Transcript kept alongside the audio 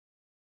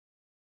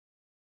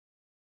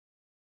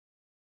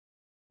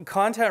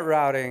Content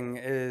routing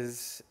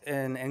is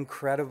an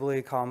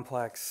incredibly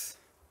complex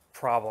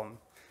problem.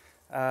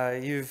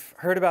 You've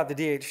heard about the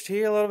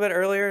DHT a little bit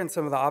earlier and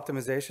some of the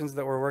optimizations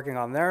that we're working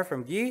on there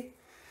from Guy.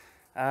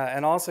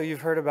 And also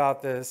you've heard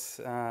about this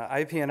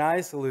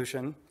IP&I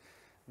solution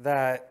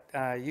that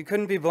you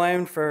couldn't be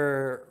blamed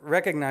for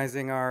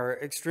recognizing our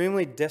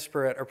extremely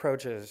disparate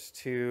approaches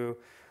to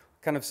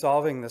kind of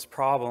solving this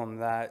problem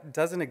that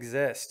doesn't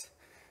exist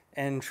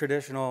in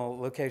traditional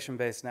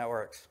location-based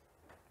networks.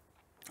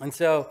 And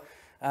so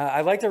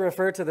I'd like to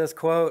refer to this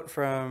quote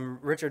from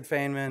Richard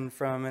Feynman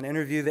from an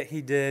interview that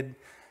he did,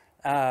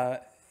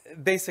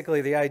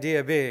 basically the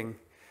idea being,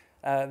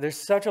 there's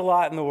such a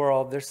lot in the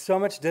world, there's so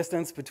much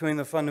distance between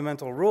the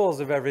fundamental rules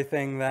of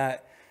everything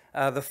that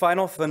the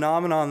final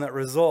phenomenon that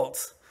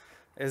results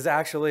is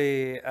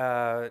actually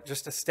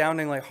just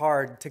astoundingly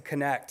hard to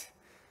connect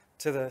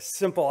to the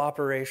simple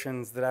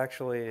operations that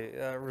actually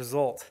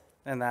result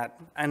in that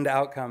end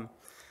outcome.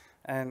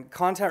 And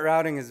content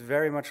routing is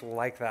very much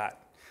like that.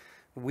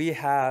 We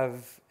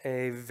have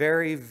a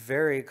very,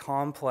 very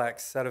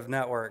complex set of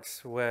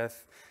networks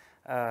with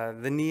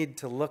the need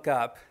to look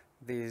up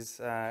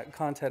these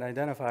content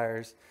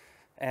identifiers.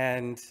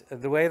 And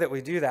the way that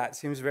we do that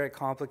seems very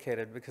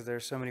complicated because there are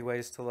so many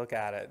ways to look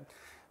at it.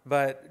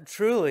 But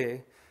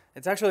truly,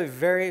 it's actually a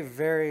very,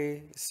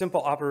 very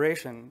simple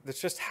operation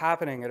that's just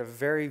happening at a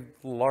very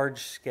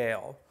large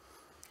scale.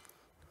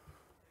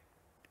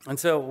 And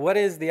so what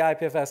is the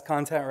IPFS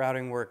content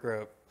routing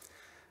workgroup?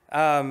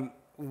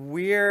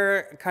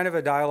 We're kind of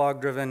a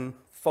dialogue-driven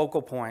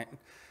focal point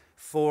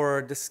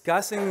for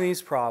discussing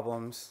these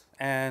problems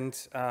and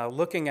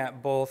looking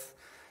at both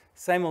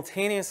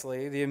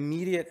simultaneously the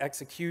immediate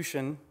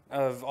execution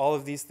of all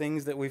of these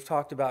things that we've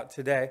talked about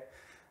today,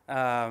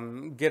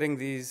 getting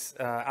these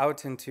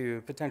out into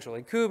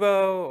potentially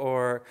Kubo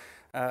or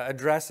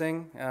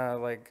addressing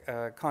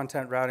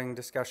content routing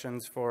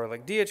discussions for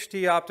like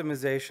DHT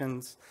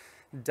optimizations,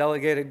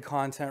 delegated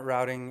content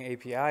routing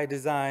API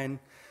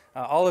design,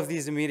 all of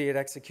these immediate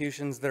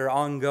executions that are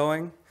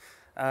ongoing.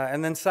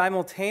 And then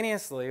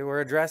simultaneously,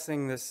 we're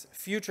addressing this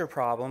future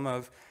problem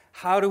of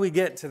how do we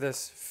get to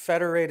this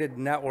federated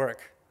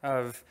network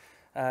of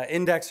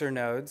indexer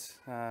nodes,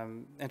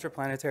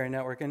 interplanetary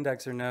network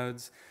indexer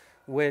nodes,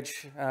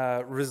 which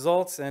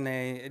results in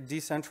a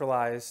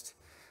decentralized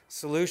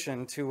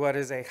solution to what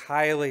is a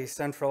highly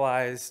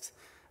centralized,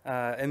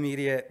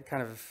 immediate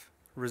kind of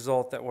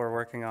result that we're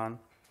working on.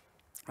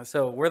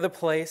 So we're the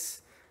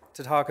place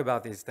to talk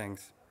about these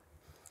things.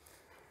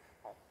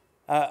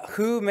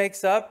 Who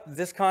makes up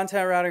this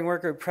content routing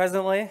workgroup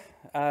presently?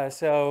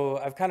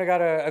 So I've kind of got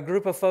a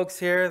group of folks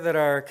here that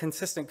are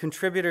consistent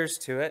contributors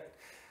to it.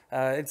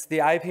 It's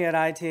the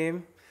IP&I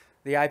team,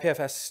 the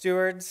IPFS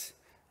stewards,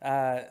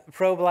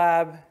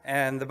 ProbeLab,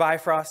 and the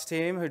Bifrost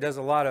team, who does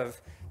a lot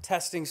of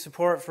testing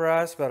support for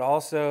us, but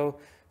also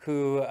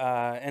who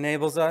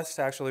enables us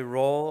to actually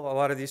roll a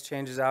lot of these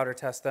changes out or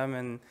test them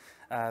in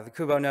the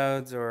Kubo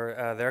nodes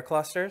or their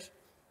clusters.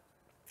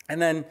 And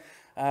then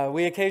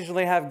we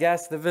occasionally have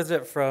guests that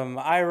visit from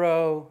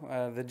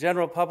IRO, the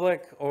general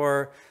public,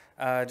 or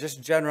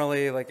just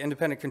generally like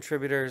independent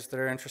contributors that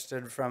are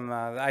interested from the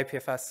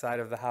IPFS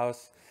side of the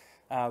house.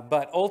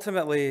 But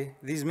ultimately,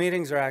 these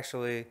meetings are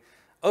actually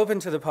open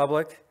to the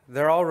public.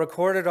 They're all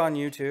recorded on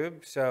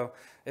YouTube. So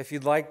if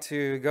you'd like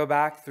to go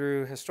back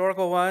through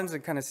historical ones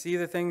and kind of see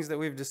the things that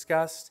we've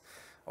discussed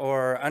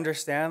or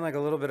understand like a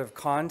little bit of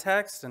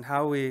context and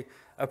how we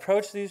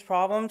approach these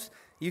problems,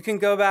 you can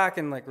go back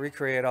and like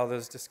recreate all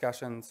those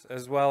discussions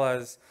as well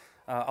as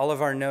all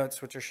of our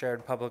notes, which are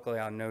shared publicly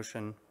on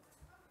Notion.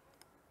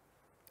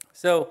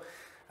 So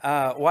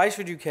why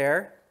should you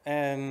care?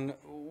 And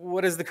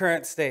what is the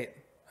current state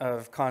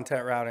of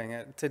content routing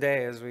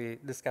today as we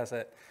discuss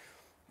it?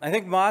 I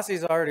think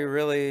Mossy's already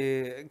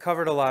really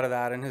covered a lot of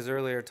that in his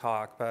earlier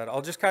talk, but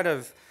I'll just kind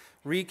of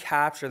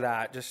recapture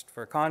that just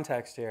for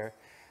context here.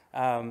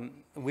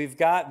 We've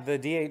got the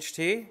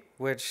DHT,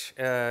 which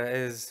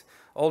is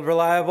old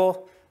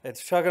reliable.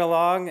 It's chugging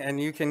along,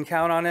 and you can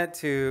count on it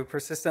to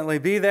persistently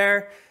be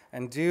there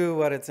and do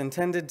what it's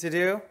intended to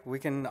do. We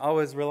can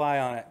always rely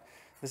on it.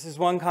 This is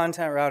one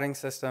content routing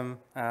system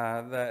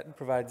that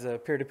provides a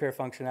peer-to-peer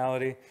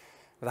functionality.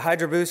 The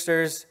Hydra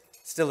boosters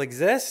still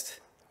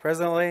exist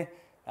presently.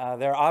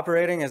 They're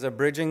operating as a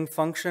bridging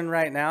function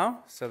right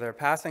now, so they're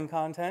passing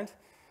content.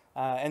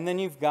 And then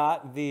you've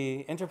got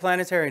the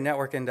Interplanetary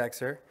Network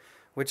Indexer,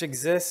 which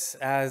exists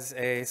as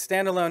a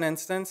standalone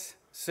instance,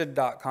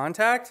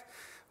 sid.contact,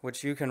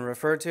 which you can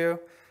refer to.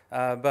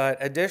 But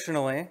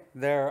additionally,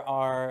 there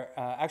are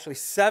actually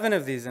 7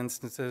 of these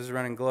instances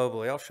running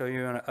globally. I'll show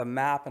you a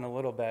map in a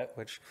little bit,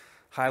 which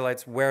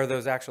highlights where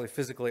those actually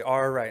physically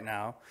are right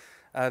now,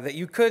 that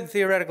you could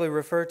theoretically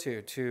refer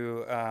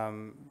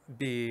to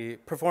be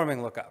performing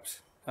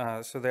lookups.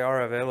 So they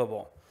are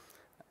available.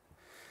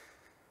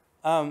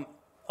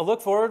 A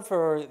look forward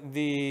for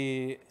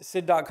the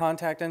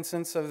sid.contact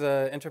instance of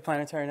the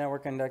Interplanetary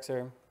Network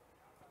Indexer.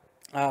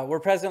 We're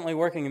presently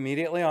working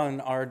immediately on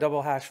our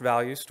double hash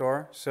value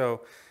store.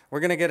 So We're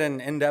going to get an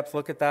in-depth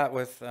look at that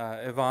with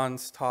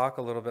Yvonne's talk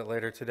a little bit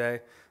later today.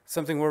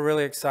 Something we're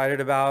really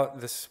excited about.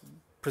 This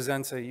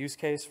presents a use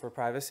case for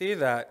privacy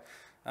that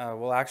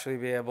will actually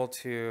be able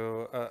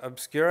to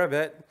obscure a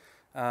bit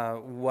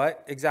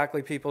what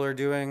exactly people are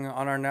doing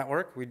on our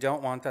network. We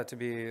don't want that to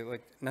be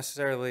like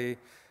necessarily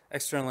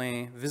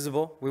externally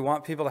visible. We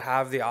want people to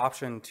have the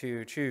option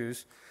to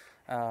choose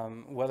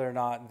whether or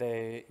not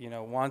they,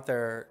 want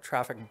their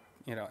traffic,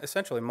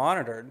 essentially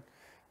monitored.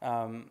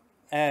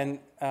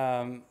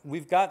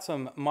 We've got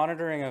some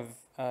monitoring of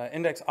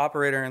index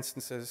operator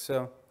instances.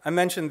 So I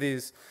mentioned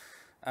these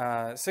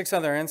 6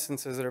 other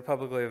instances that are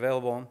publicly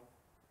available.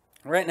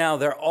 Right now,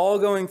 they're all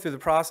going through the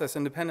process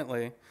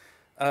independently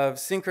of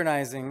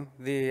synchronizing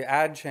the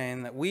ad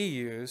chain that we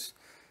use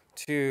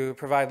to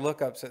provide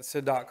lookups at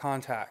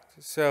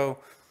sid.contact. So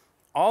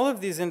all of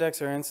these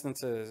indexer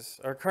instances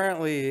are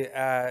currently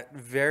at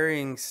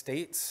varying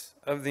states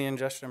of the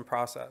ingestion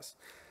process.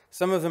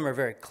 Some of them are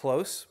very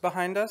close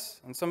behind us,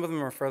 and some of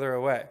them are further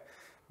away.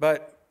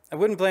 But I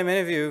wouldn't blame any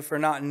of you for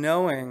not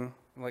knowing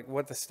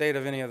what the state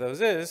of any of those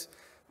is,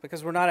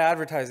 because we're not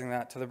advertising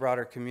that to the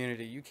broader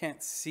community. You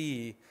can't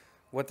see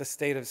what the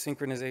state of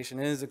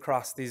synchronization is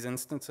across these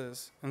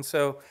instances. And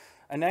so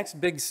a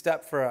next big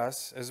step for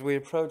us as we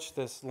approach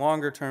this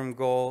longer-term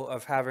goal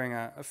of having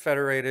a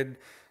federated,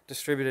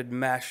 distributed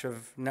mesh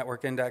of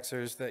network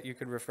indexers that you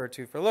could refer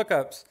to for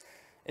lookups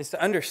is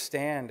to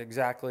understand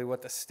exactly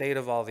what the state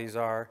of all these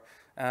are.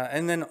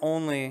 And then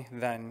only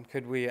then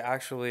could we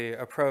actually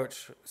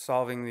approach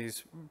solving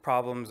these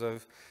problems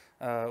of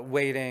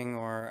weighting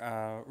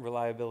or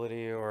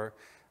reliability or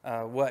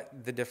what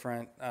the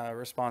different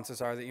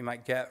responses are that you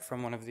might get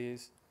from one of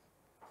these.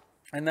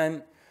 And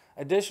then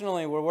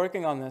additionally, we're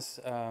working on this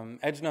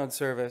edge node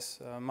service.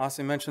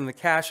 Masi mentioned the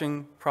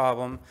caching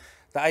problem.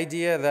 The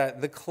idea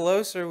that the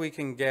closer we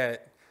can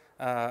get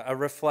a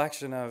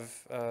reflection of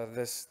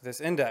this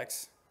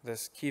index,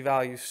 this key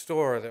value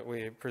store that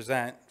we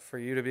present for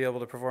you to be able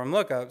to perform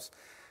lookups,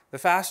 the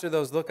faster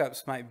those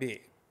lookups might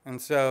be.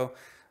 And so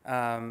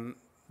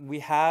we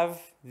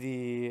have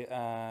the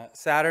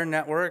Saturn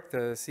network.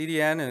 The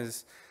CDN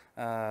is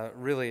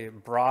really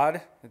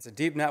broad. It's a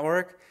deep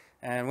network.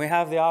 And we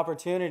have the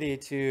opportunity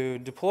to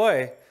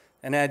deploy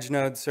an edge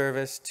node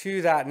service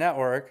to that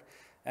network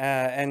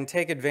and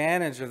take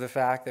advantage of the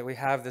fact that we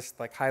have this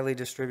highly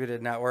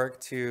distributed network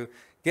to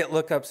get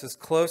lookups as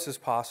close as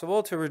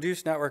possible to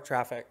reduce network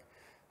traffic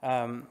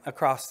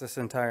across this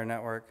entire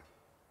network.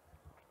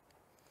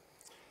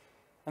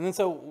 And then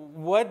so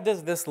what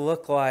does this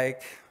look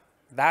like?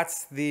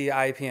 That's the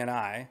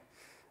IPNI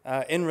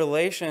in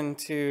relation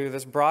to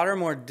this broader,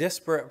 more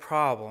disparate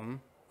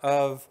problem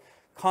of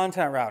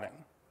content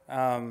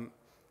routing.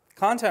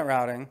 Content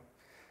routing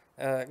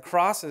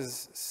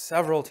crosses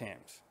several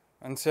teams.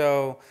 And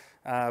so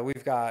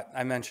we've got,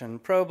 I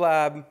mentioned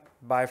ProBlab,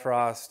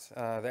 Bifrost,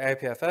 the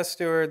IPFS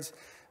stewards,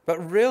 but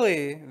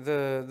really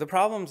the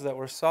problems that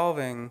we're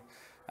solving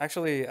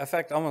actually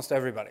affect almost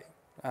everybody.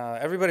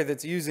 Everybody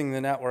that's using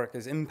the network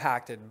is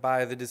impacted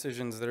by the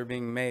decisions that are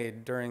being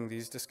made during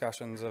these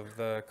discussions of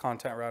the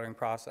content routing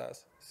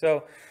process.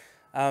 So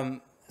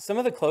some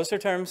of the closer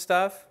term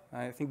stuff,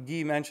 I think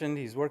Guy mentioned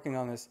he's working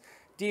on this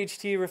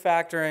DHT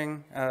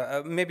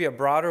refactoring. Maybe a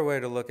broader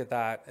way to look at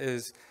that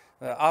is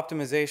the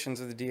optimizations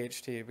of the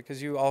DHT,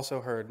 because you also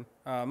heard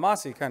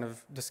Masi kind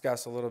of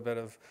discuss a little bit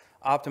of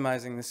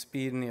optimizing the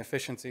speed and the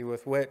efficiency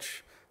with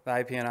which the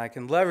IPNI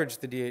can leverage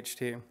the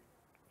DHT.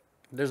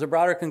 There's a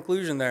broader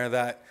conclusion there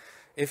that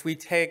if we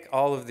take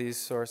all of these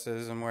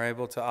sources and we're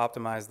able to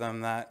optimize them,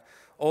 that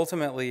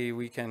ultimately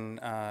we can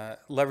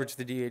leverage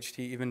the DHT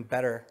even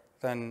better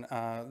than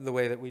the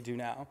way that we do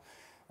now.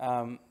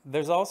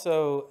 There's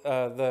also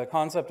the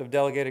concept of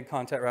delegated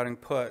content routing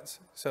puts.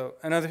 So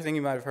another thing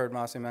you might have heard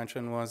Masi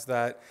mention was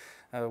that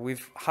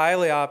we've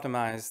highly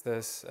optimized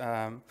this,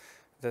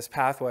 this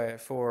pathway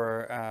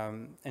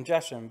for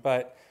ingestion,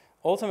 but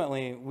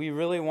ultimately we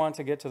really want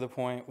to get to the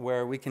point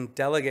where we can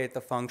delegate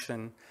the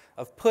function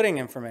of putting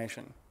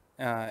information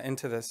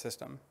into this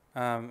system.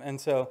 And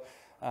so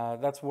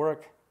that's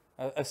work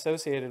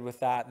associated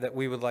with that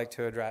we would like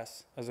to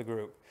address as a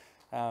group.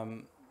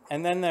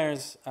 And then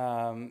there's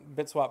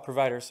bit-swap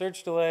provider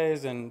search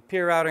delays and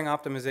peer routing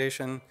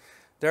optimization.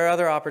 There are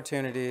other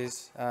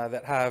opportunities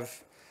that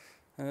have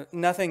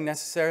nothing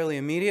necessarily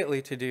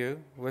immediately to do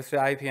with the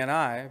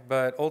IPNI,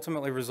 but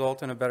ultimately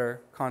result in a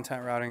better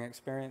content routing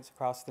experience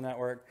across the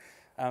network.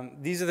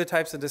 These are the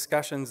types of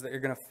discussions that you're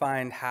going to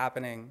find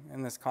happening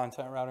in this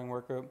content routing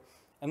workgroup.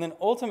 And then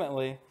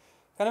ultimately,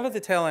 kind of at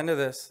the tail end of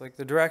this,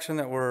 the direction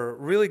that we're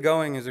really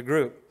going as a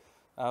group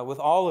with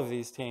all of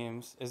these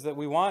teams is that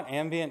we want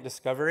ambient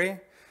discovery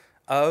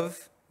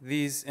of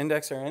these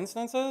indexer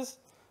instances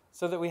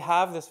so that we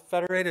have this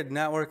federated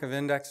network of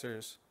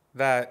indexers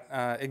that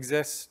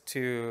exists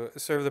to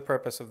serve the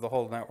purpose of the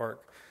whole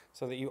network,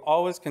 so that you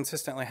always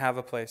consistently have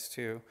a place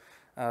to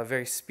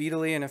very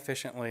speedily and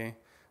efficiently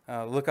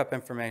look up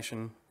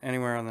information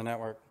anywhere on the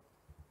network.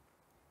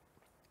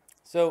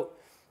 So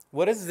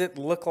what does it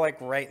look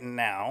like right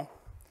now?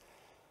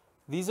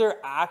 These are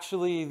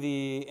actually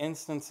the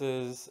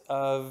instances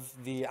of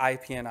the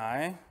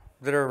IPNI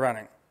that are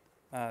running.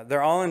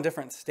 They're all in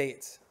different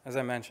states, as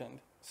I mentioned.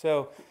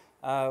 So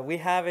we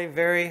have a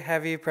very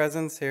heavy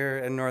presence here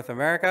in North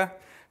America.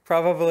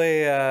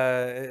 Probably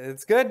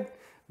it's good,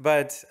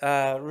 but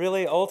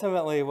really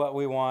ultimately what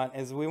we want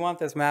is we want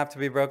this map to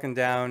be broken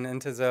down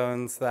into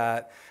zones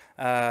that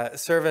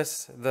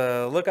service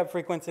the lookup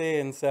frequency.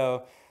 And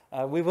so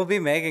we will be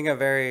making a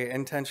very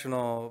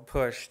intentional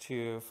push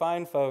to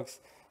find folks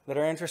that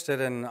are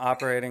interested in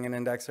operating an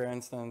indexer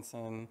instance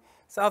in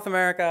South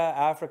America,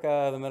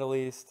 Africa, the Middle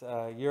East,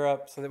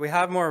 Europe, so that we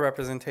have more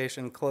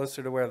representation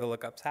closer to where the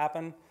lookups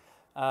happen,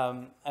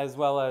 as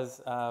well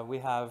as we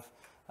have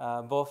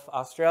both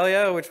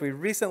Australia, which we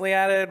recently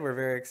added. We're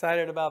very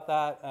excited about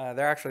that.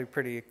 They're actually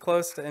pretty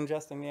close to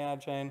ingesting the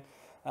ad chain,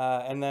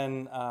 and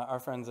then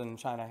our friends in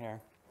China here.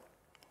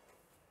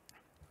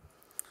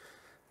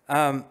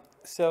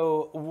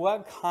 So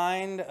what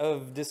kind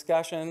of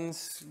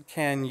discussions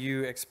can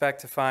you expect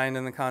to find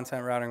in the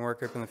content routing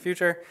workgroup in the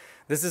future?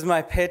 This is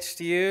my pitch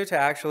to you to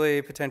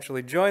actually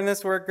potentially join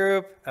this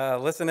workgroup,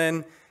 listen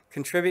in,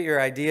 contribute your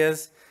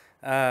ideas.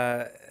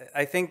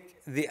 I think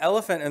the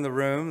elephant in the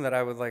room that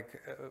I would like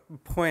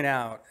point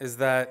out is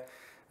that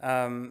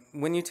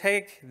when you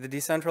take the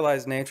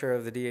decentralized nature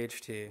of the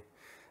DHT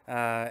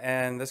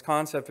and this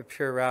concept of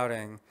pure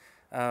routing,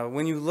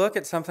 when you look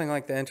at something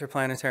like the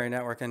Interplanetary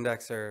Network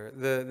Indexer,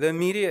 the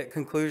immediate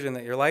conclusion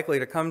that you're likely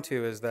to come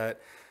to is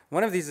that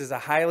one of these is a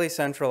highly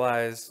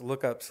centralized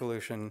lookup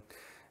solution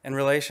in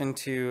relation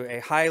to a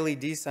highly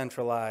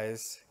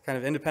decentralized, kind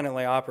of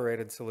independently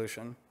operated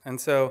solution. And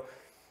so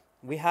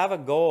we have a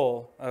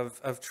goal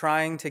of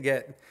trying to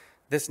get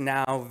this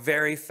now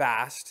very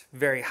fast,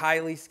 very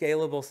highly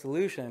scalable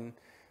solution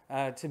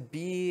to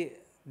be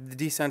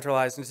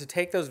decentralized and to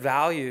take those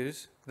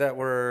values that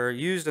were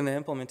used in the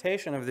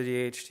implementation of the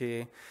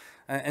DHT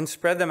and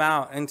spread them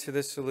out into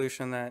this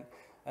solution that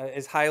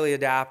is highly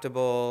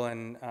adaptable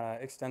and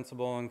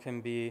extensible and can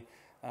be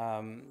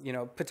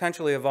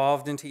potentially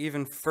evolved into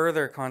even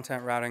further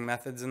content routing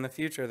methods in the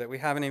future that we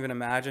haven't even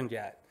imagined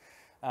yet.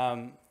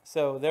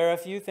 So there are a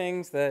few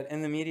things that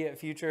in the immediate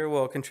future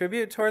will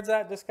contribute towards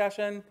that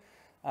discussion.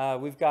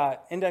 We've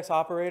got index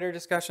operator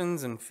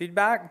discussions and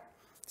feedback.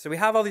 So we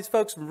have all these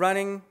folks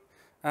running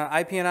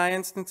IPNI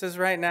instances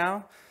right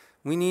now.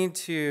 We need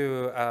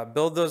to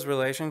build those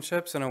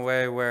relationships in a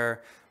way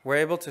where we're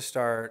able to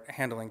start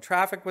handling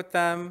traffic with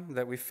them,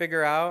 that we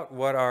figure out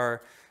what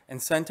our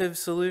incentive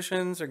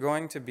solutions are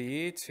going to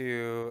be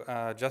to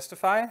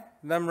justify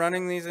them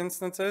running these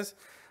instances.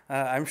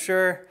 I'm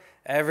sure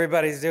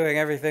everybody's doing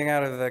everything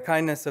out of the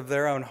kindness of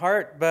their own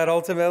heart, but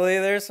ultimately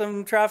there's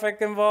some traffic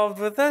involved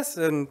with this,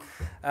 and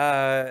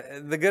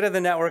the good of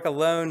the network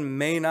alone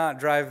may not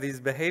drive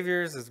these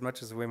behaviors as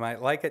much as we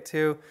might like it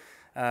to.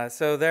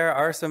 So there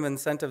are some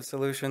incentive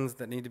solutions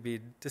that need to be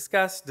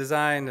discussed,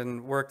 designed,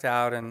 and worked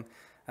out, and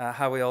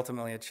how we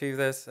ultimately achieve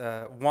this.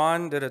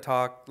 Juan did a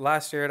talk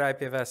last year at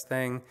IPFS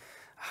thing.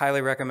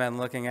 Highly recommend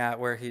looking at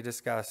where he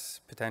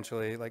discussed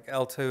potentially like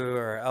L2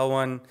 or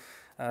L1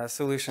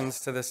 solutions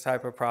to this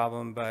type of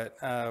problem. But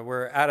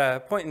we're at a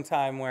point in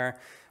time where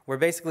we're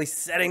basically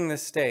setting the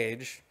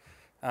stage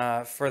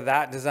for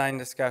that design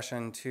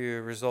discussion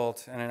to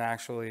result in an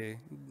actually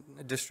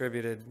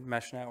distributed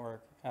mesh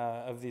network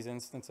of these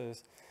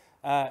instances.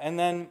 And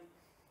then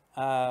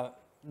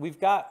we've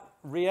got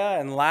RIA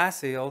and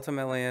LASI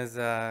ultimately as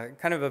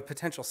kind of a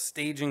potential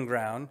staging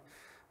ground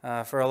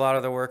for a lot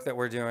of the work that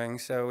we're doing.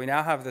 So we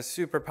now have this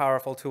super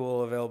powerful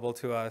tool available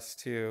to us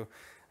to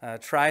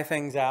try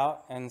things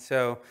out. And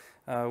so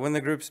when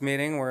the group's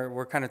meeting,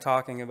 we're kind of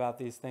talking about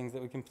these things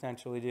that we can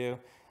potentially do.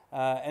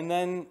 And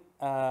then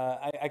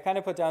I kind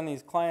of put down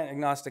these client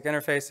agnostic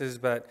interfaces,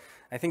 but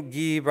I think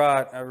Guy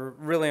brought a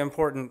really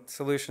important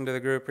solution to the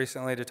group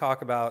recently to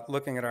talk about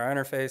looking at our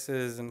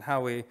interfaces and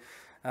how we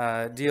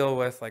deal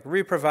with like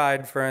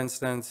reprovide, for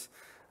instance.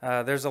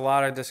 There's a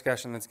lot of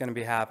discussion that's going to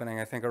be happening,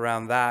 I think,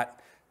 around that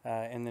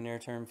in the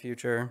near-term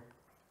future.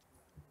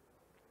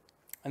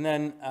 And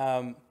then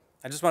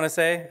I just want to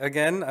say,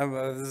 again,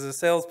 this is a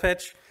sales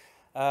pitch.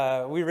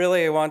 We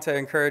really want to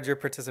encourage your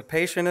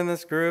participation in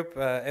this group,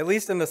 at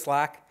least in the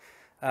Slack.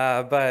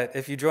 But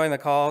if you join the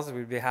calls,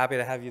 we'd be happy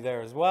to have you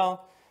there as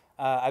well.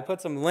 I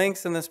put some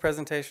links in this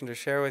presentation to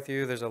share with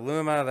you. There's a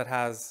Luma that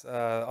has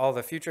all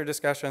the future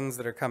discussions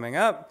that are coming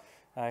up.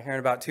 Here in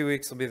about 2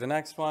 weeks will be the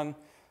next one.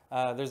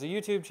 There's a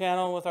YouTube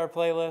channel with our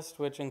playlist,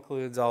 which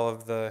includes all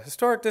of the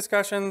historic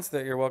discussions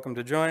that you're welcome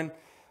to join.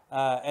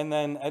 And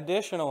then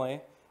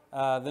additionally,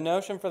 the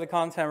notion for the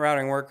content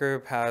routing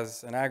workgroup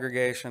has an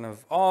aggregation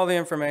of all the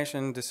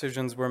information,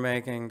 decisions we're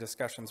making,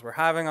 discussions we're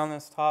having on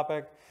this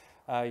topic.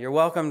 You're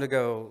welcome to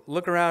go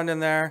look around in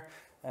there.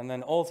 And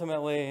then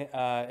ultimately,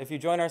 if you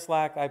join our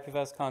Slack,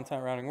 IPFS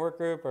Content Routing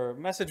Workgroup, or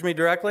message me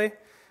directly,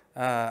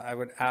 I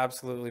would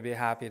absolutely be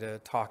happy to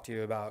talk to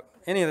you about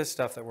any of this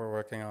stuff that we're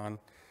working on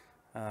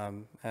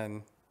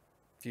and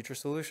future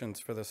solutions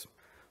for this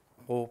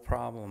whole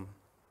problem.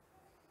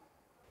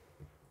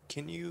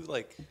 Can you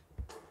like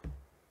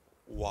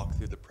walk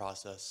through the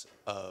process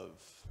of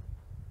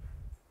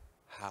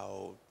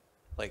how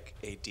like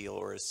a deal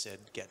or a SID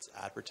gets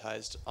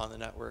advertised on the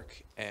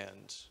network?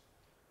 And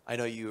I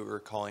know you were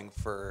calling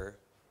for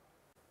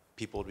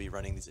people to be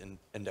running these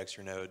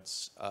indexer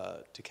nodes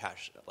to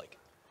cache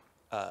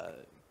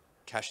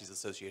these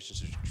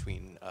associations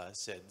between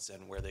SIDs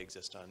and where they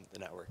exist on the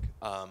network.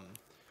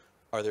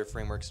 Are there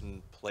frameworks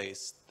in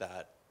place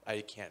that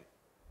I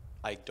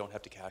don't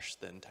have to cache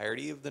the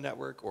entirety of the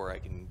network, or I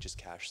can just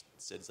cache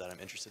SIDs that I'm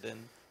interested in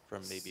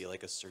from maybe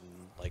like a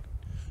certain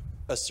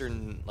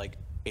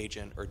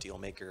agent or deal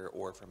maker,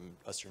 or from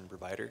a certain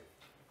provider?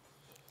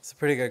 It's a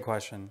pretty good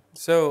question.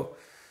 So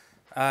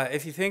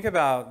if you think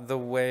about the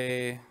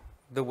way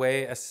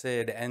a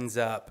SID ends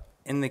up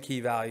in the key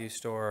value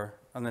store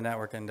on the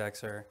network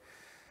indexer,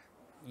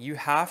 you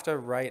have to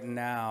right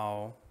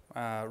now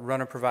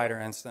run a provider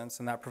instance,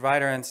 and that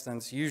provider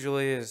instance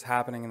usually is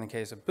happening in the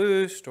case of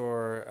Boost,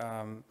 or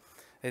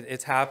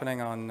it's happening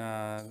on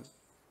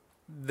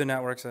the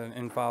networks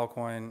in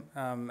Filecoin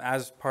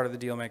as part of the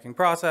deal making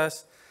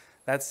process.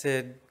 That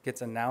SID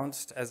gets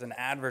announced as an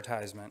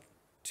advertisement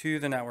to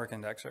the network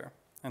indexer.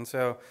 And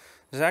so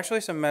there's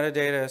actually some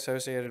metadata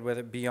associated with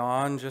it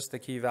beyond just the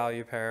key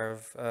value pair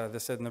of the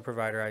SID and the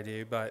provider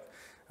ID, but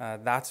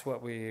that's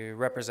what we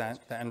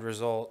represent, the end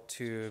result,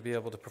 to be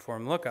able to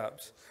perform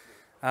lookups.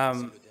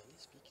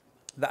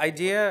 The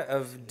idea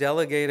of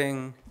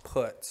delegating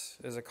puts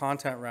is a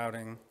content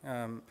routing.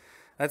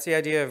 That's the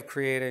idea of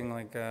creating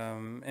like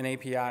an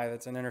API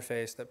that's an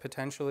interface that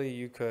potentially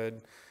you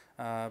could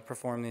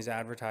perform these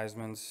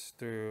advertisements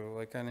through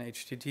like an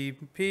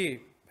HTTP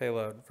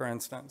payload, for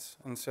instance.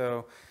 And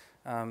so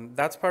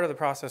that's part of the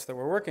process that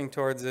we're working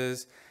towards,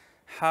 is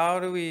how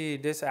do we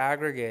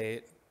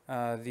disaggregate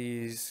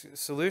these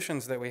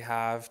solutions that we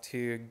have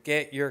to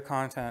get your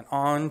content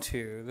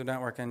onto the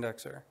network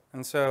indexer.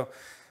 And so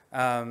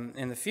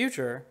in the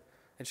future,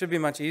 it should be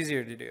much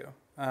easier to do.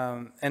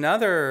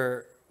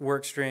 Another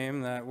work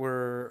stream that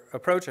we're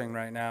approaching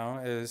right now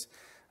is,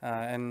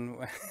 and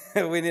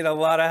we need a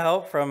lot of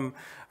help from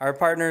our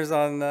partners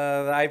on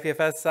the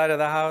IPFS side of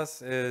the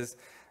house, is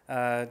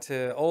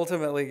to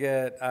ultimately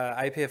get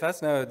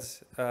IPFS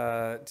nodes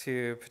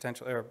to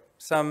potentially, or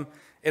some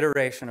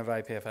iteration of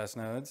IPFS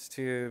nodes,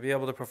 to be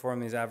able to perform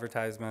these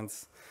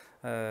advertisements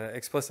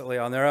explicitly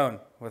on their own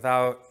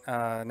without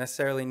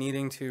necessarily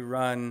needing to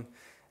run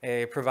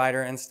a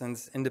provider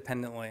instance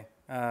independently.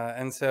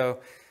 And so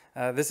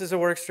this is a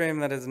work stream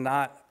that is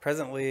not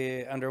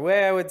presently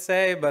underway, I would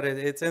say, but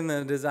it's in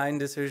the design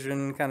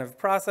decision kind of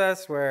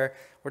process where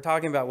we're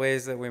talking about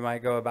ways that we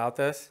might go about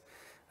this.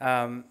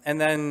 And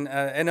then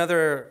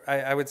another,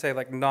 I would say,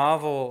 like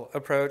novel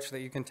approach that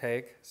you can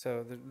take,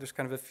 so there's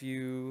kind of a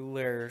few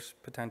layers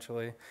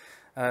potentially,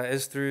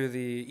 is through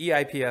the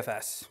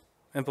IPFS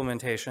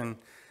implementation,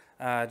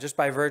 just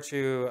by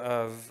virtue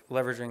of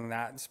leveraging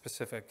that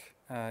specific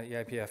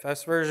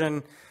IPFS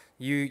version,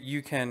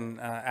 you can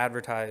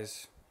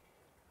advertise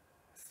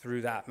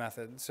through that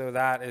method. So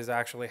that is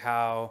actually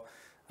how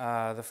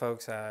the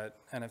folks at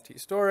NFT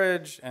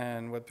Storage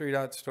and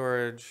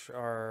Web3.Storage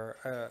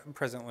are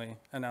presently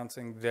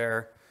announcing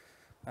their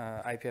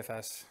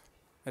IPFS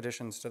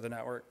additions to the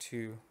network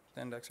to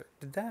the indexer.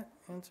 Did that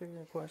answer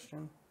your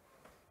question?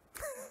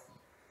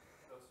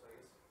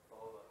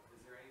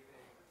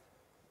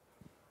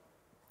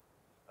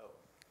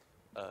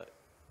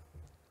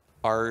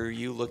 Are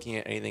you looking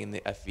at anything in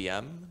the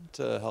FVM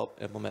to help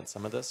implement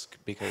some of this?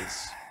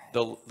 Because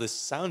this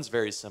sounds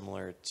very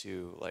similar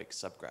to like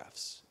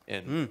subgraphs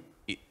in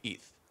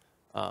ETH.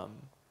 And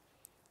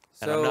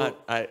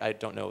I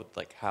don't know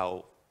like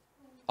how,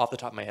 off the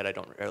top of my head, I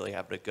don't really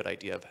have a good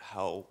idea of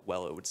how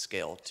well it would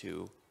scale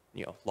to,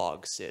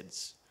 log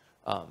SIDs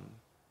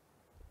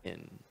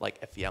in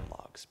like FVM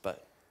logs.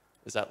 But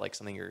is that like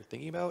something you're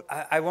thinking about?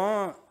 I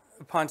won't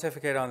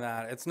pontificate on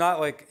that. It's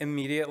not like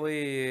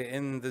immediately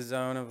in the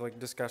zone of like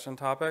discussion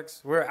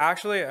topics. We're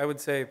actually, I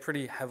would say,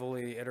 pretty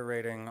heavily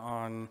iterating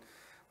on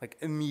like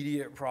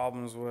immediate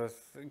problems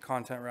with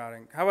content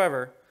routing.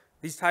 However,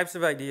 these types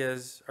of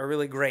ideas are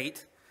really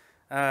great.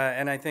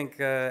 And I think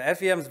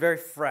FVM is very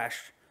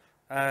fresh.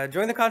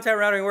 Join the content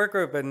routing work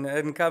group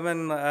and come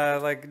and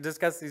like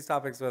discuss these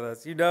topics with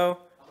us. I'm already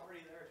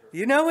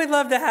there. We'd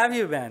love to have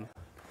you, Ben.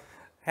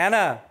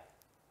 Hannah.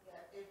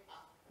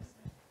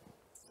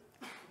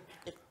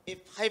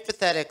 If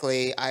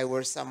hypothetically I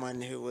were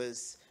someone who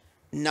was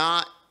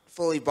not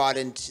fully bought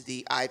into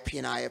the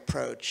IP&I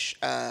approach,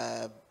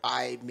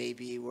 I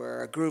maybe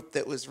were a group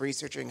that was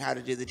researching how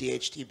to do the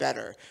DHT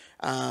better,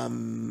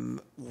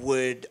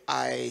 would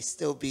I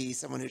still be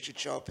someone who should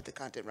show up at the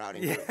content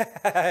routing group?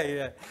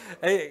 Yeah.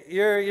 Hey,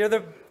 you're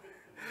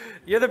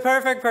the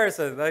perfect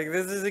person. Like,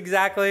 this is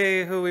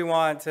exactly who we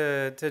want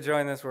to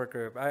join this work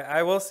group.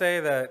 I will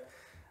say that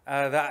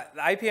the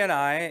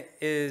IP&I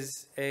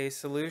is a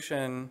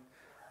solution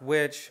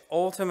which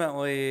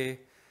ultimately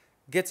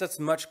gets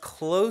us much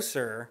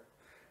closer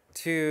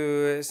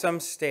to some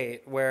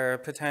state where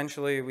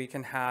potentially we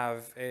can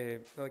have a,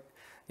 like,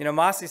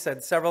 Masi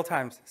said several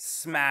times,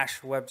 smash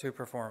Web2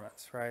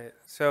 performance, right?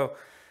 So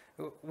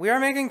we are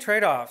making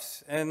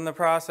trade-offs in the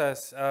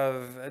process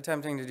of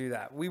attempting to do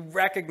that. We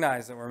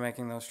recognize that we're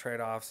making those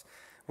trade-offs.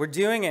 We're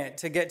doing it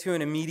to get to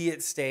an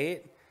immediate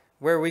state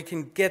where we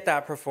can get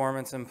that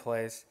performance in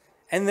place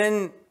and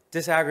then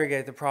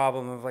disaggregate the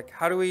problem of like,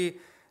 how do we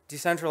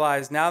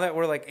decentralize now that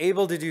we're like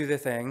able to do the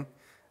thing?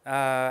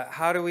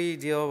 How do we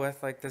deal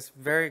with like this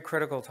very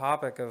critical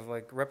topic of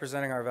like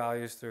representing our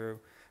values through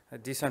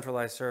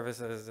decentralized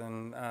services,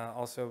 and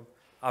also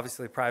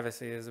obviously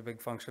privacy is a big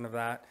function of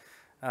that.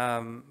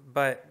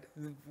 But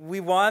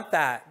we want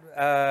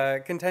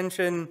that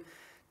contention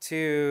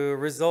to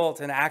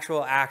result in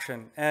actual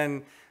action.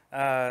 And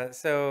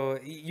so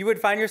you would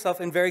find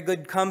yourself in very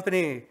good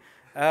company.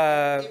 If I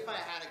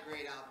had a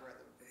great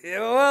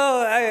algorithm.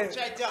 Well, Which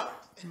I don't.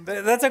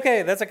 That's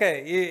okay. That's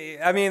okay.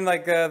 I mean,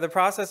 like the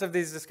process of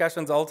these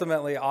discussions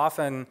ultimately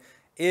often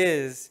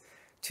is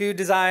to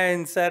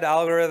design said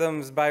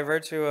algorithms by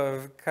virtue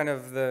of kind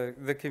of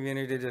the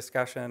community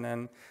discussion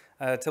and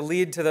to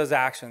lead to those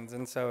actions.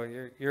 And so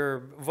your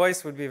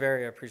voice would be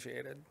very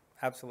appreciated.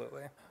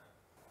 Absolutely.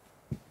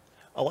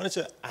 I wanted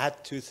to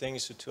add two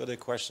things to two other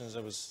questions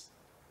that was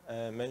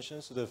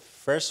mentioned. So the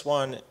first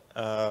one,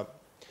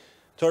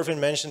 Torfinn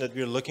mentioned that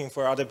we're looking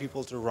for other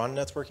people to run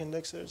network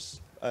indexers.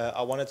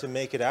 I wanted to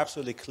make it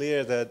absolutely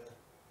clear that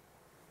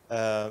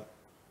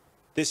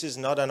this is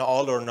not an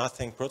all or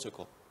nothing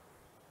protocol.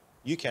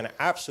 You can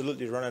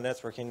absolutely run a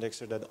network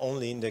indexer that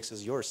only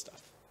indexes your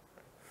stuff.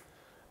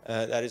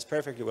 That is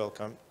perfectly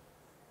welcome.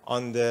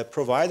 On the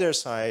provider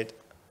side,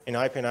 in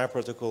IP&I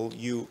protocol,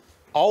 you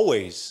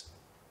always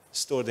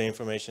store the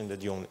information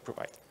that you only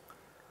provide,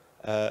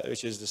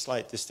 which is the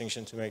slight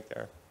distinction to make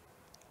there.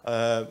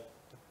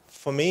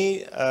 For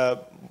me,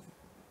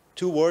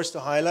 two words to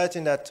highlight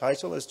in that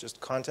title is just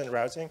content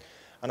routing.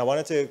 And I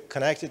wanted to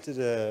connect it to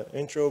the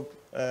intro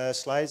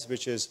slides,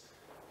 which is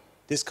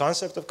this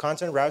concept of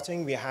content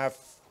routing. We have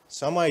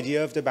some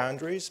idea of the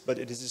boundaries, but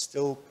it is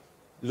still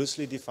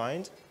loosely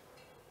defined.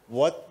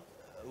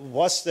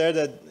 What's there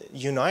that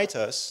unites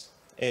us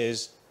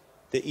is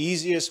the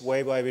easiest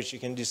way by which you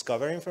can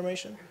discover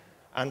information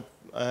and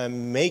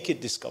make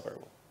it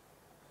discoverable.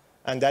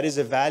 And that is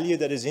a value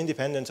that is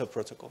independent of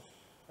protocol.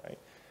 Right?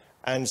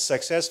 And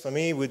success for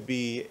me would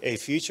be a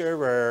future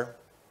where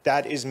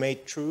that is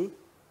made true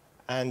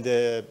and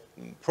the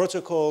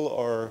protocol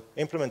or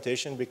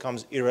implementation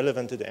becomes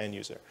irrelevant to the end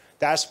user.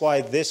 That's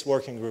why this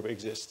working group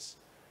exists.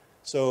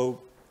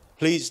 So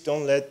please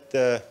don't let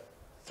the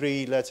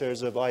 3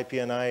 letters of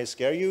IP&I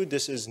scare you.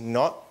 This is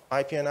not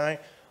IP&I.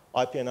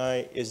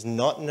 IP&I is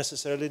not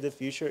necessarily the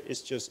future.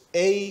 It's just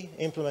a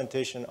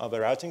implementation of a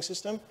routing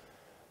system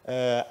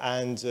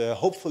and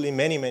hopefully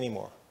many, many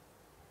more.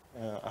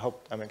 I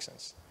hope that makes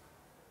sense.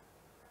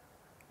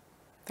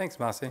 Thanks,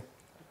 Masi.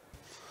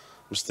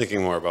 I'm just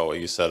thinking more about what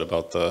you said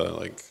about the,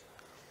 like,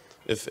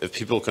 if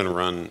people can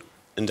run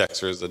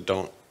indexers that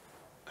don't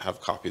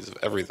have copies of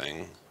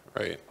everything,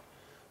 right,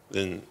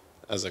 then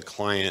as a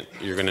client,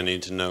 you're going to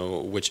need to know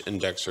which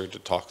indexer to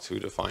talk to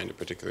find a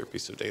particular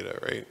piece of data,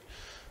 right?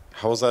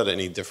 How is that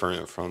any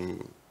different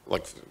from,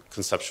 like,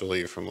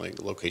 conceptually from,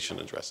 like, location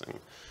addressing?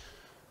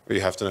 Where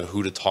you have to know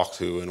who to talk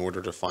to in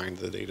order to find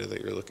the data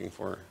that you're looking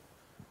for?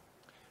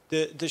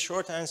 The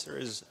short answer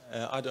is,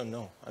 I don't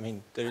know. I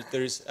mean,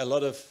 there is a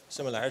lot of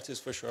similarities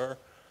for sure.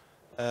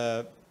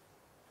 I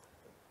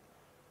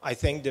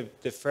think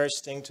the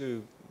first thing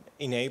to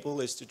enable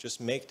is to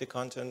just make the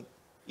content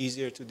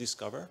easier to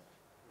discover.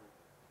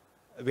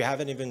 We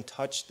haven't even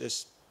touched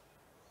this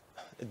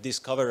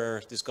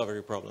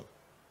discovery problem,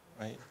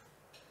 right?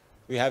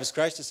 We have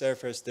scratched the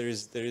surface. There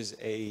is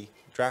a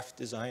draft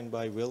designed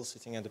by Will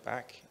sitting at the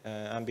back,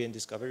 ambient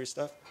discovery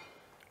stuff.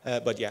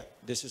 But yeah,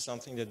 this is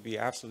something that we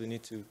absolutely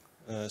need to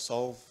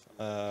solve.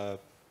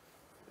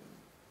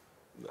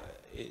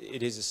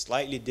 It is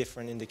slightly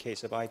different in the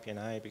case of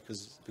IP&I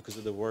because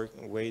of the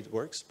way it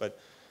works. But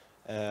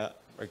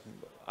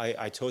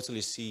I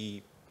totally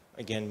see,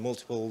 again,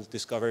 multiple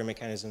discovery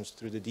mechanisms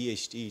through the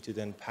DHT to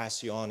then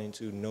pass you on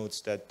into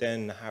nodes that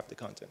then have the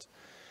content.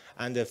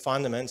 And the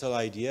fundamental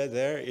idea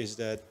there is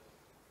that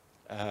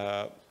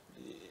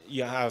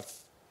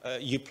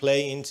you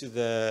play into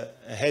the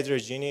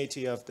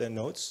heterogeneity of the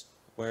nodes,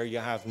 where you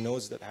have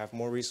nodes that have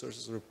more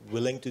resources or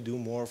willing to do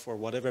more for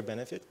whatever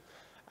benefit,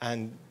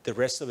 and the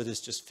rest of it is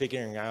just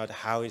figuring out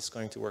how it's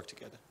going to work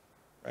together,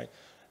 right?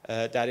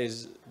 That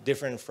is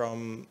different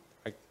from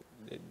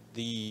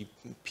the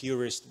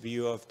purist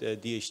view of the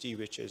DHT,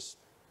 which is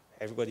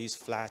everybody's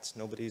flat,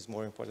 nobody's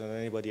more important than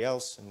anybody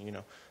else, and you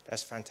know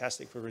that's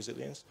fantastic for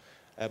resilience,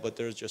 but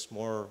there's just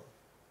more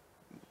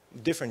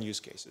different use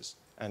cases,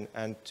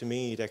 and to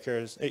me it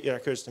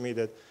occurs to me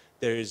that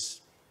there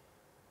is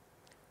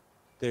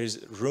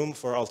room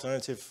for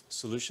alternative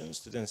solutions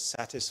to then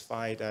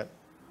satisfy that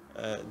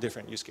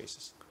different use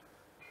cases.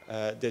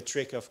 The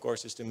trick, of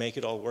course, is to make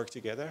it all work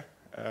together.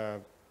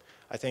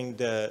 I think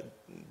the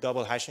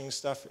double hashing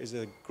stuff is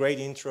a great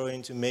intro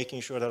into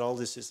making sure that all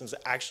these systems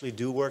actually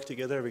do work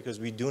together, because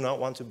we do not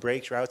want to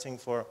break routing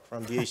from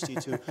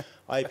DHT to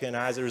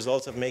IP&I as a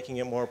result of making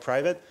it more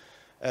private.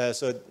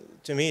 So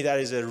to me, that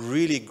is a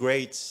really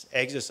great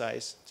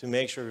exercise to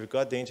make sure we've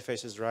got the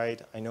interfaces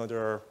right. I know there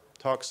are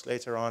talks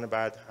later on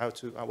about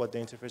what the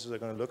interfaces are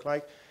going to look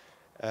like.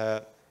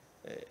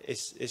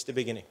 It's the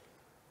beginning.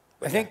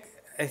 But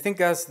I think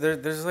Gus,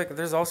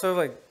 there's also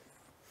like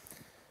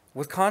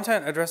with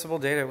content addressable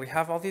data, we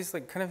have all these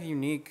like kind of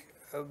unique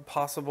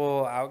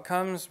possible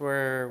outcomes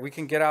where we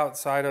can get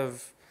outside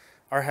of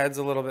our heads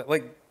a little bit.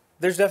 Like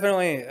there's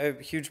definitely a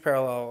huge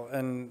parallel,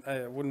 and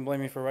I wouldn't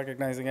blame you for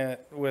recognizing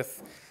it,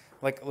 with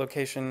like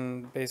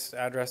location-based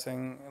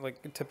addressing,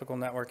 like typical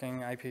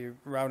networking, IP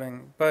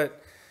routing.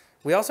 But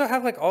we also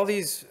have like all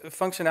these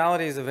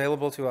functionalities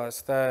available to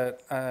us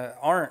that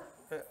aren't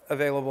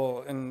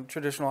available in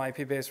traditional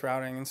IP-based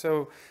routing. And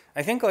so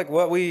I think like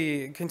what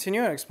we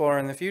continue to explore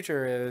in the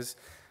future is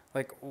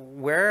like,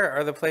 where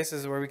are the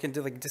places where we can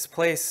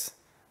displace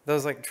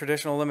those like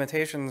traditional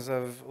limitations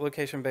of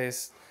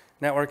location-based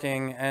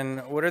networking,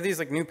 and what are these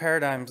like new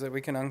paradigms that we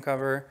can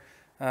uncover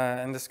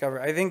and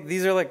discover? I think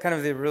these are like kind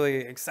of the really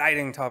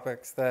exciting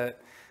topics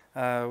that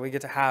we get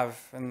to have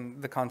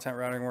in the content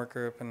routing work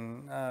group,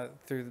 and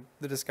through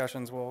the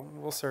discussions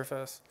we'll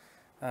surface.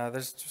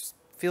 There's just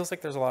feels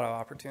like there's a lot of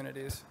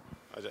opportunities.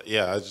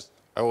 Yeah,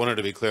 I wanted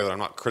to be clear that I'm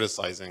not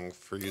criticizing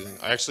for using.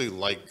 I actually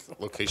like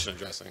location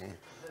addressing.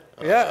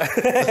 Yeah.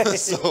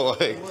 So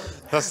like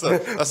that's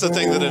the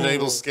thing that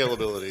enables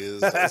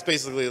scalability. It's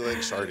basically like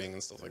sharding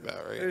and stuff like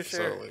that, right?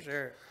 Sure, so like,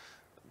 sure.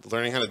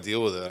 learning how to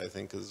deal with it, I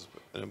think, is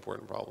an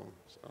important problem.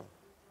 So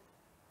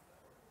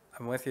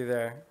I'm with you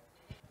there.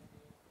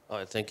 All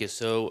right, thank you.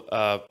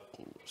 So,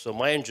 so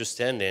my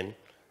understanding,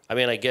 I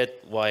mean, I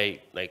get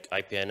why like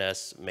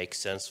IPNS makes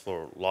sense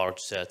for large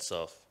sets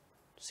of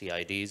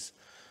CIDs,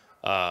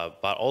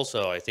 but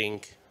also I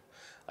think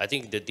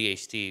the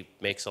DHT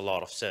makes a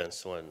lot of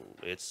sense when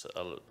it's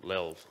a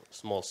little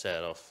small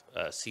set of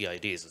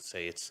CIDs. Let's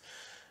say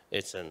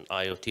it's an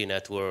IoT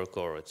network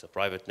or it's a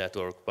private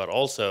network, but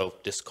also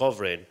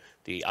discovering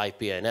the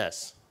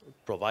IPNS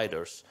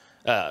providers,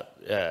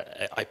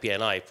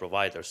 IPNI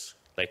providers,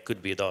 like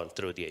could be done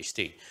through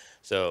DHT.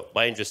 So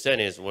my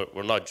understanding is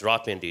we're not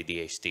dropping the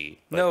DHT,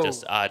 but No.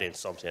 just adding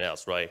something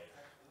else, right?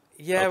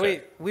 Yeah,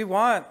 Okay. we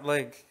want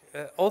like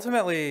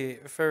ultimately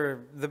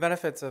for the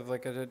benefits of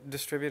like a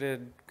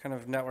distributed kind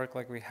of network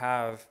like we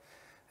have,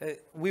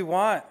 we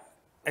want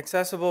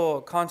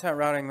accessible content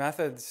routing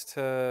methods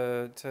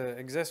to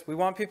exist. We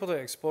want people to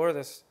explore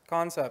this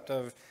concept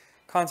of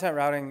content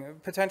routing,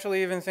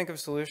 potentially even think of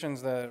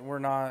solutions that we're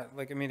not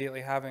like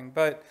immediately having.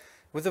 But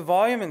with the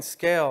volume and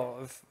scale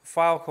of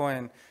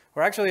Filecoin,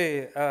 we're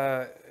actually,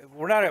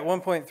 we're not at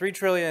 1.3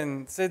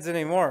 trillion SIDs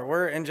anymore.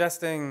 We're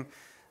ingesting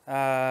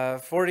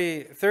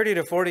 30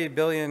 to 40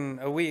 billion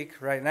a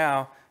week right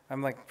now.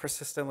 I'm like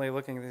persistently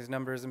looking at these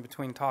numbers in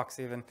between talks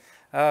even.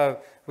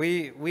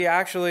 We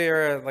actually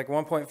are at like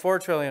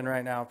 1.4 trillion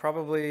right now,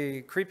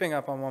 probably creeping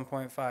up on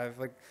 1.5.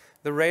 Like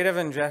the rate of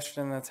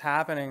ingestion that's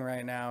happening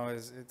right now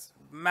it's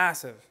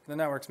massive. The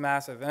network's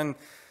massive. And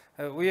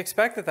we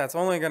expect that that's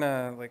only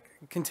gonna like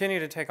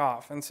continue to take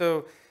off. And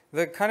so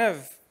the kind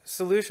of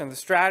solution, the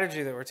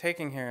strategy that we're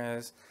taking here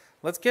is,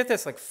 let's get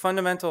this like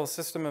fundamental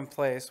system in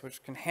place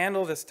which can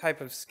handle this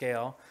type of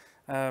scale.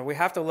 We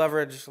have to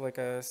leverage like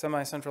a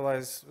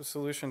semi-centralized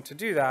solution to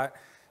do that.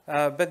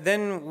 But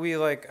then we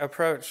like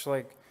approach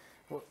like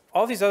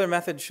all these other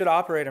methods should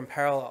operate in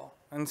parallel.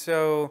 And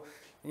so,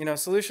 you know,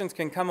 solutions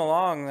can come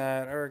along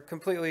that are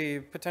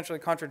completely potentially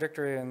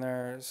contradictory in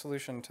their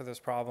solution to this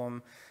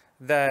problem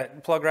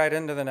that plug right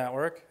into the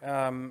network.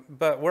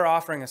 But we're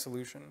offering a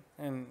solution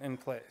in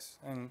place.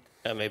 And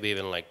maybe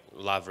even like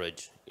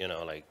leverage, you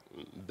know, like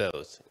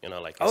both, you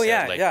know, like Oh, I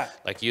yeah, said, like, yeah.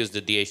 like use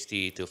the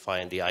DHT to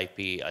find the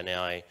IP and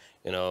AI,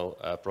 you know,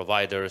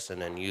 providers,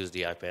 and then use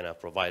the IP and AI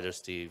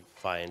providers to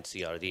find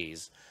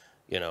CRDs,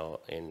 you know,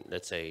 in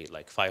let's say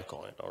like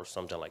Filecoin or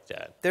something like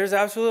that. there's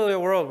absolutely a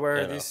world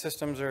where You know. these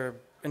systems are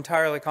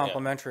entirely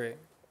complementary.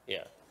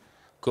 Yeah,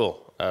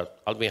 cool.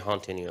 I'll be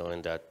hunting you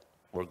in that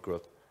work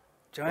group.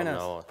 Join from us.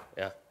 now on.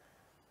 Yeah.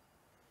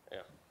 Yeah.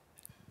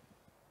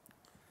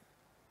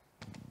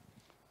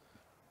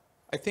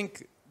 I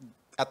think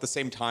at the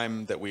same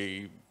time that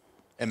we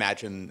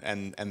imagine,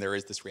 and there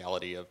is this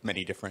reality of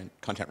many different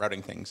content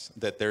routing things,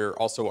 that there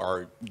also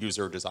are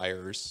user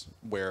desires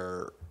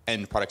where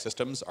end product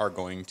systems are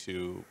going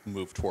to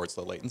move towards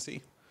low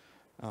latency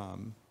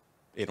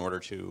in order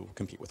to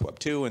compete with Web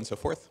 2 and so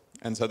forth.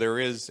 And so there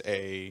is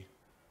a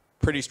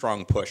pretty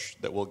strong push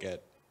that we'll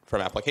get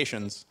from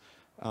applications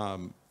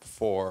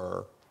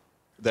for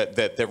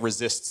that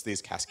resists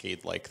these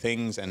cascade-like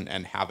things,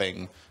 and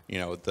having, you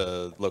know,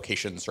 the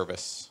location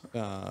service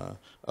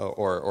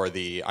or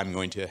the I'm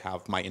going to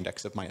have my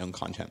index of my own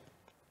content,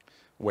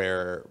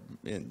 where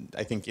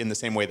I think in the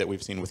same way that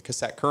we've seen with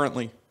cassette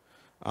currently,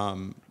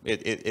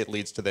 it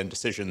leads to then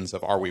decisions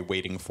of, are we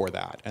waiting for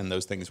that? And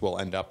those things will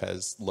end up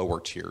as lower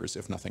tiers,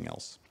 if nothing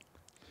else.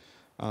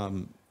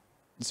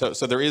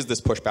 So there is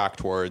this pushback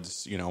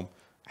towards, you know,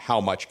 how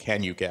much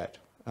can you get,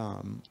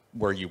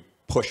 where you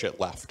push it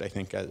left, I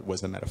think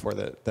was a metaphor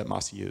that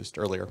Masi used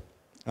earlier.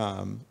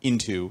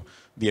 into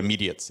the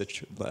immediate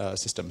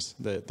systems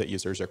that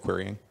users are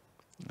querying.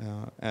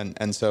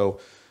 And so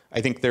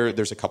I think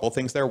there's a couple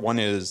things there. One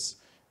is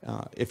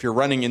if you're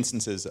running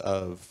instances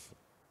of,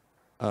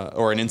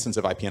 or an instance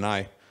of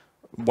IPNI,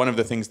 one of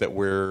the things that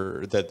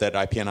that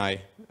IPNI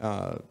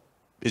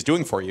is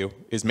doing for you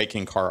is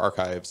making car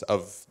archives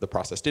of the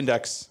processed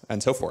index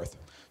and so forth,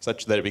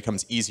 such that it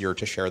becomes easier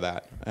to share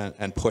that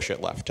and push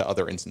it left to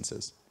other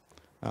instances,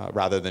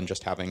 rather than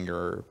just having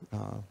your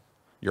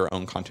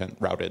own content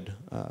routed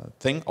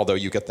thing, although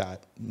you get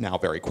that now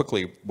very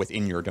quickly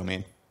within your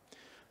domain.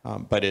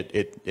 But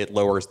it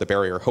lowers the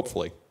barrier,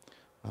 hopefully,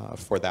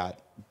 for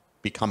that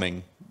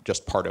becoming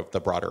just part of the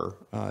broader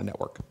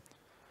network.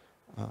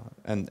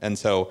 And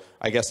so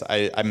I guess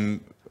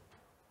I'm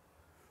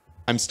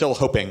still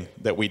hoping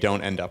that we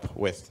don't end up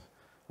with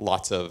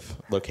lots of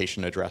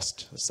location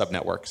addressed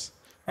subnetworks,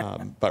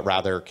 but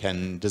rather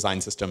can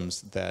design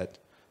systems that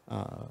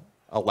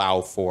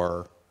allow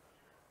for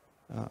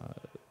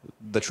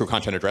the true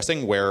content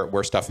addressing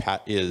where stuff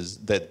that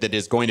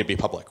is going to be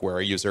public, where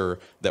a user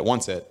that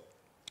wants it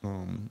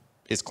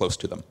is close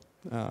to them,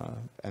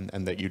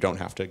 and that you don't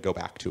have to go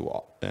back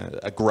to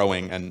a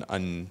growing and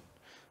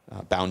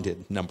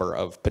unbounded number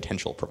of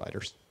potential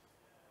providers.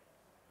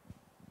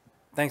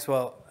 Thanks,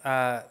 Will.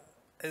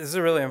 This is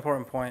a really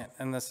important point,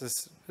 and this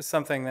is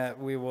something that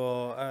we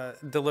will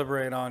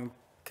deliberate on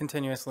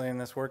continuously in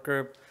this work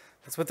group.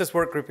 That's what this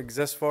work group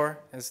exists for,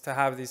 is to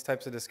have these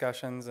types of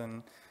discussions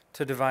and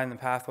to define the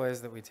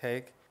pathways that we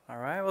take. All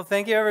right, well,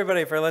 thank you,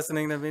 everybody, for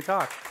listening to me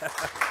talk.